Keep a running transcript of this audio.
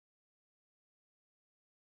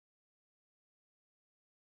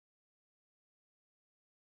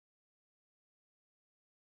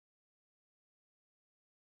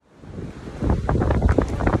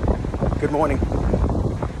Good morning.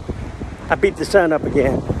 I beat the sun up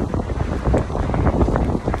again.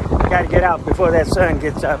 Gotta get out before that sun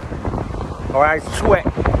gets up, or I sweat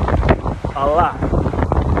a lot.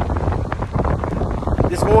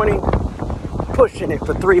 This morning, pushing it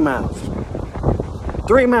for 3 miles.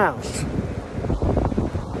 3 miles.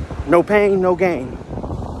 No pain, no gain.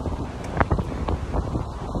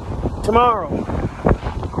 Tomorrow,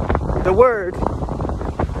 the word,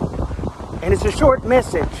 and it's a short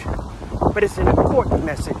message, but it's an important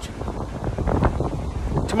message.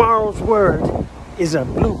 Tomorrow's word is a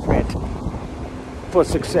blueprint for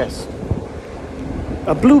success.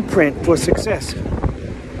 A blueprint for success.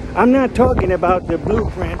 I'm not talking about the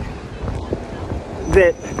blueprint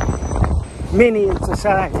that many in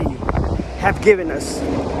society have given us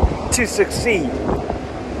to succeed.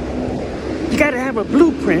 You got to have a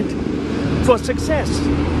blueprint for success.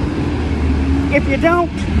 If you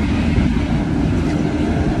don't,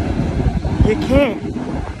 you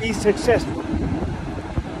can't be successful.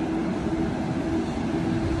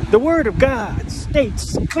 The Word of God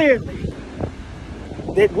states clearly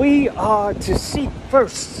that we are to seek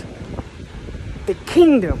first the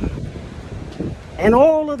kingdom, and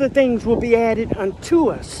all of the things will be added unto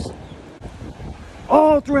us.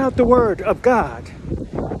 All throughout the Word of God,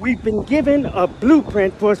 we've been given a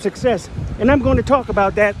blueprint for success, and I'm going to talk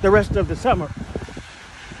about that the rest of the summer.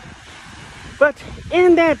 But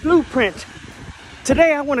in that blueprint,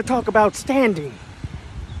 today I want to talk about standing.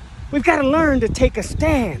 We've got to learn to take a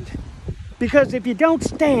stand, because if you don't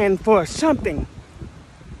stand for something,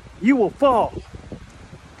 you will fall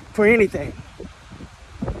for anything.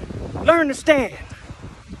 Learn to stand.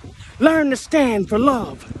 Learn to stand for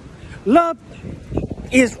love. Love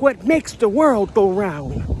is what makes the world go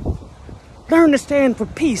round. Learn to stand for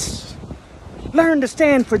peace. Learn to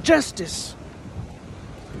stand for justice.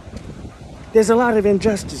 There's a lot of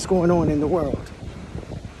injustice going on in the world.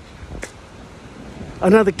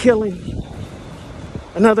 Another killing,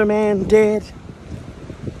 another man dead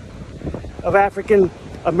of African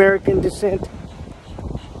American descent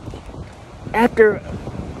after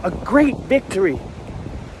a great victory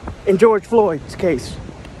in George Floyd's case.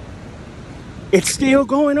 It's still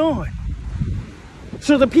going on.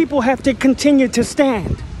 So the people have to continue to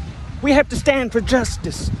stand. We have to stand for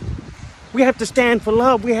justice. We have to stand for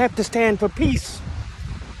love. We have to stand for peace.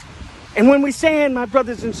 And when we stand, my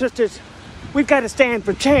brothers and sisters, we've got to stand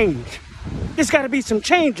for change. There's got to be some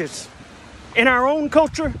changes in our own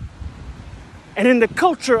culture and in the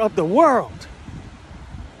culture of the world.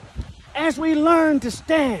 As we learn to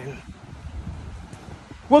stand,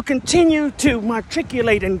 we'll continue to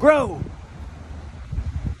matriculate and grow.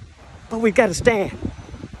 But we've got to stand.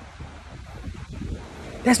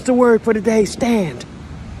 That's the word for today, stand.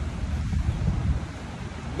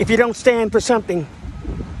 If you don't stand for something,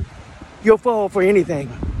 you'll fall for anything.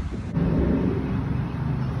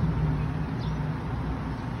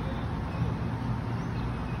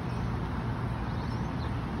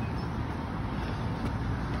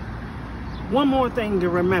 One more thing to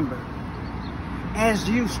remember. As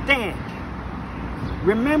you stand,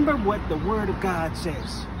 remember what the Word of God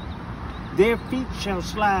says. Their feet shall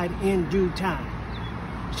slide in due time.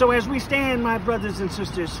 So as we stand, my brothers and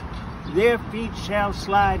sisters, their feet shall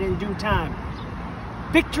slide in due time.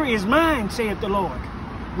 Victory is mine, saith the Lord.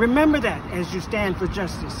 Remember that as you stand for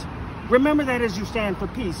justice. Remember that as you stand for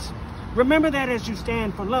peace. Remember that as you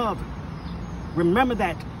stand for love. Remember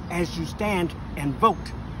that as you stand and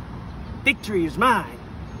vote. Victory is mine.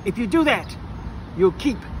 If you do that, you'll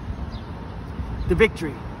keep the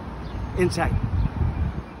victory in sight.